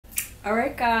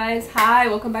Alright guys, hi,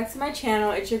 welcome back to my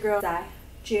channel. It's your girl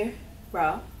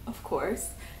Zyjira, of course.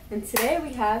 And today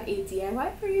we have a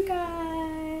DIY for you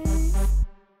guys.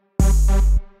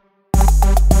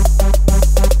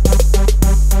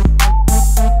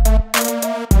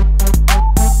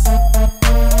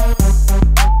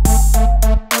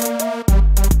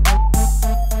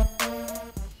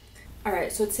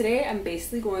 Alright, so today I'm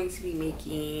basically going to be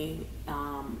making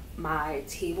my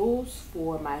tables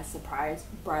for my surprise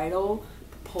bridal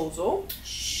proposal.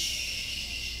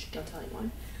 Shh, don't tell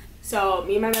anyone. So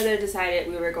me and my mother decided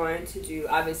we were going to do,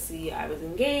 obviously I was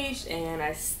engaged and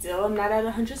I still am not at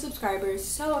 100 subscribers.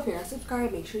 So if you're not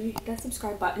subscribed, make sure you hit that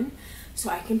subscribe button so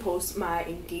I can post my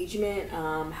engagement,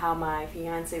 how my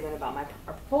fiance went about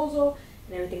our proposal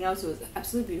and everything else. It was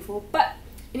absolutely beautiful. But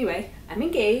anyway, I'm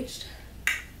engaged.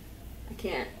 I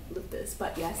can't lift this,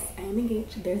 but yes, I am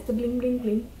engaged. There's the bling bling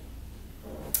bling.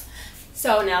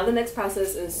 So now the next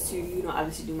process is to,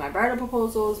 obviously do my bridal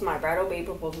proposals, my bridal babe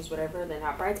proposals, whatever. They're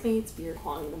not bridesmaids, we are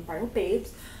calling them bridal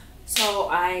babes. So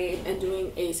I am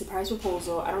doing a surprise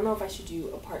proposal. I don't know if I should do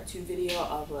a part 2 video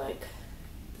of like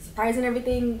the surprise and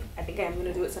everything. I think I'm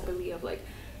gonna do it separately of like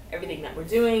everything that we're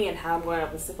doing and how I'm going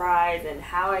up with the surprise and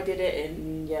how I did it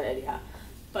and yada.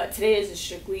 But today is just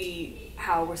strictly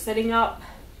how we're setting up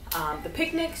the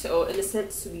picnic. So in a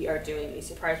sense, we are doing a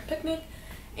surprise picnic.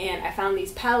 And I found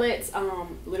these pallets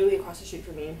literally across the street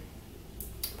from me,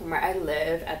 from where I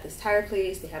live, at this tire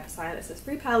place. They have a sign that says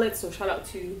free pallets. So shout out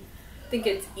to, I think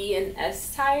it's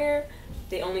E&S Tire.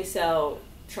 They only sell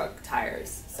truck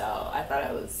tires. So I thought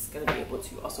I was going to be able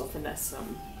to also finesse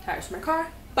some tires for my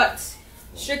car. But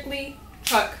strictly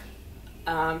truck,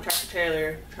 tractor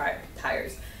trailer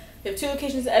tires. They have 2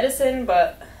 locations in Edison,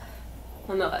 but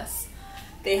nonetheless.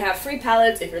 They have free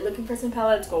pallets. If you're looking for some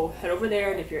pallets, go head over there.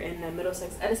 And if you're in the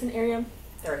Middlesex Edison area,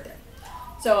 they're right there.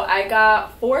 So I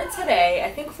got 4 today.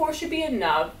 I think 4 should be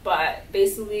enough, but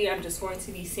basically I'm just going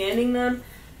to be sanding them.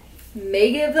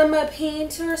 May give them a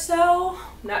paint or so.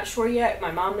 Not sure yet.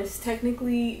 My mom is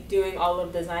technically doing all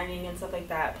of the designing and stuff like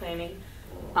that, planning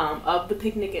of the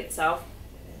picnic itself.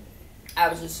 I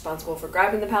was just responsible for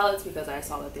grabbing the pallets because I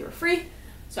saw that they were free.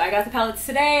 So I got the pallets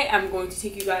today. I'm going to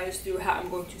take you guys through how I'm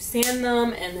going to sand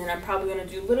them, and then I'm probably going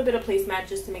to do a little bit of placemat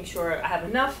just to make sure I have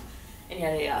enough, and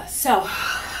yada. So,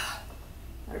 out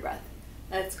of breath.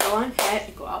 Let's go on ahead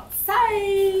and go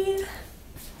outside.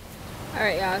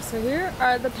 Alright y'all, so here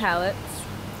are the pallets.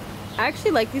 I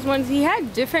actually like these ones. He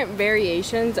had different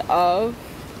variations of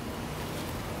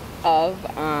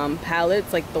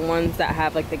pallets, like the ones that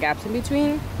have like the gaps in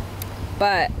between.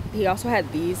 But he also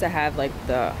had these that have like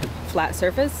the flat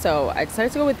surface, so I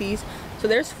decided to go with these. So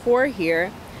there's 4 here.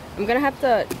 I'm gonna have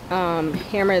to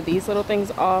hammer these little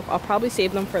things off. I'll probably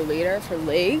save them for later for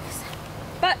legs.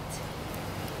 But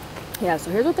yeah, so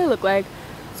here's what they look like.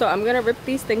 So I'm gonna rip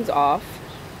these things off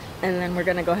and then we're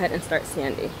gonna go ahead and start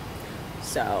sanding.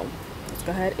 So let's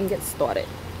go ahead and get started.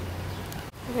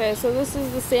 Okay, so this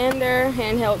is the sander,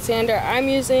 handheld sander I'm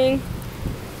using.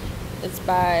 It's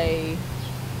by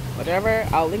whatever,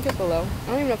 I'll link it below. I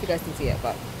don't even know if you guys can see it,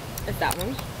 but it's that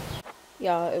one.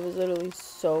 Y'all, it was literally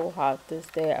so hot this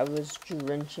day. I was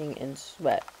drenching in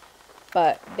sweat.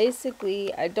 But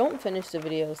basically, I don't finish the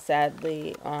video,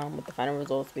 sadly, with the final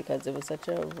results because it was such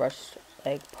a rushed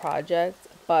project.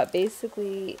 But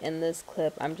basically, in this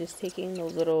clip, I'm just taking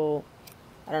those little,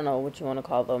 I don't know what you want to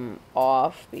call them,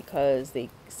 off because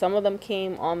some of them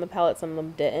came on the pallet, some of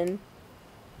them didn't.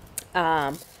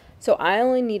 So I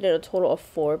only needed a total of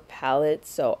 4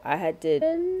 pallets. So I did,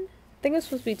 I think it was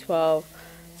supposed to be 12,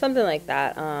 something like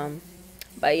that.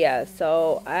 But yeah,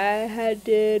 so I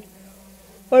did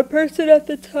 1 person at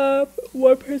the top,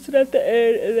 1 person at the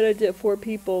end, and then I did 4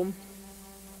 people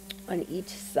on each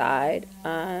side.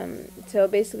 So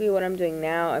basically what I'm doing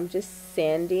now, I'm just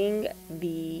sanding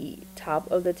the top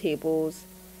of the tables,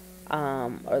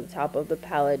 or the top of the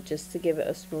pallet, just to give it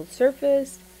a smooth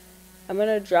surface. I'm going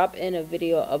to drop in a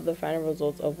video of the final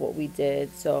results of what we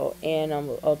did. So, and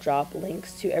I'll drop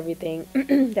links to everything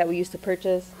that we used to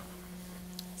purchase.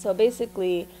 So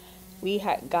basically, we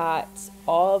had got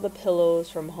all the pillows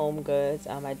from Home Goods.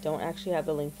 I don't actually have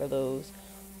the link for those.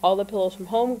 All the pillows from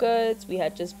Home Goods. We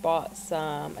had just bought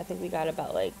some, I think we got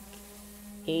about like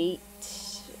 8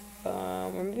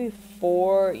 or maybe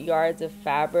 4 yards of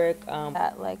fabric,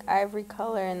 that like ivory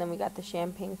color, and then we got the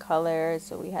champagne color.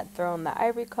 So we had thrown the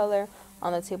ivory color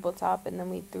on the tabletop, and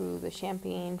then we threw the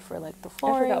champagne for like the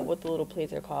flooring. I forgot what the little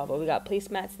plates are called, but we got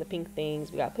placemats, the pink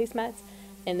things. We got placemats,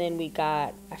 and then we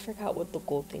got, I forgot what the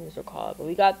gold things are called, but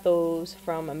we got those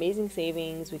from Amazing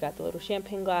Savings. We got the little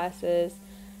champagne glasses,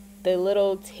 the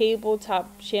little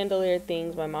tabletop chandelier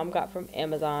things my mom got from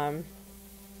Amazon.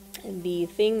 And the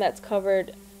thing that's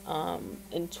covered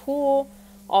in tulle,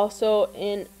 also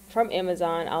from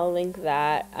Amazon. I'll link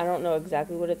that. I don't know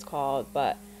exactly what it's called,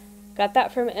 but got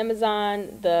that from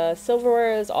Amazon. The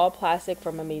silverware is all plastic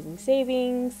from Amazing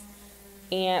Savings.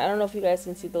 And I don't know if you guys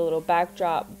can see the little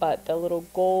backdrop, but the little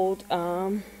gold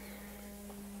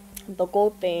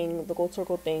thing, the gold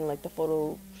circle thing, like the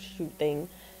photo shoot thing,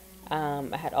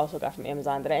 I had also got from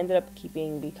Amazon that I ended up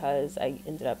keeping because I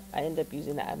ended up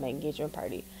using that at my engagement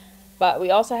party. But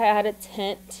we also had a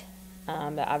tent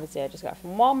that obviously I just got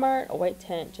from Walmart, a white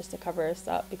tent just to cover us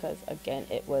up because, again,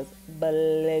 it was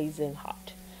blazing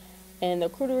hot. And the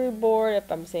charcuterie board,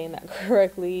 if I'm saying that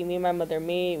correctly, me and my mother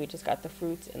made. We just got the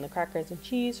fruits and the crackers and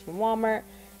cheese from Walmart.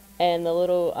 And the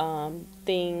little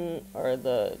thing, or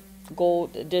the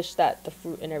gold dish that the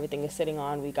fruit and everything is sitting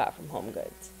on, we got from Home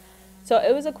Goods. So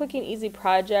it was a quick and easy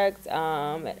project.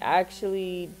 It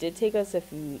actually did take us a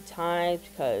few times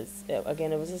because,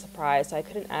 again, it was a surprise. So I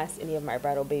couldn't ask any of my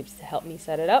bridal babes to help me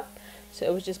set it up. So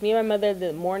it was just me and my mother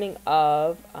the morning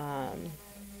of.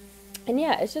 And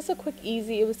yeah, it's just a quick,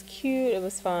 easy. It was cute. It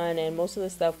was fun. And most of the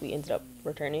stuff we ended up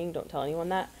returning. Don't tell anyone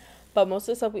that. But most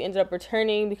of the stuff we ended up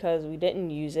returning because we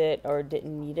didn't use it or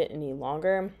didn't need it any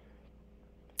longer.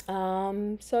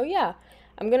 So yeah.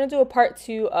 I'm going to do a part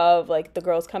 2 of like the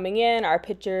girls coming in, our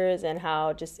pictures, and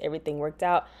how just everything worked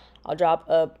out. I'll drop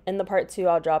up in the part 2,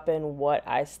 I'll drop in what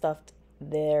I stuffed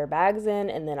their bags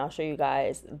in, and then I'll show you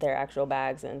guys their actual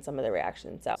bags and some of the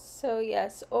reactions. So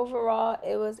yes, overall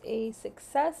it was a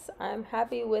success. I'm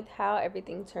happy with how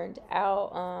everything turned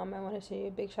out. I want to show you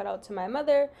a big shout out to my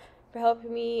mother for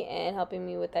helping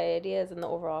me with the ideas and the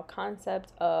overall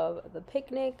concept of the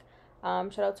picnic.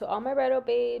 Shout out to all my bridal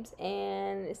babes,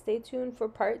 and stay tuned for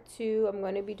part 2. I'm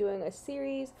going to be doing a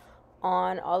series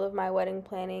on all of my wedding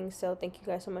planning. So thank you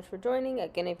guys so much for joining.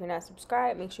 Again, if you're not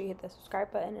subscribed, make sure you hit the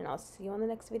subscribe button, and I'll see you on the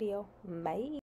next video. Bye.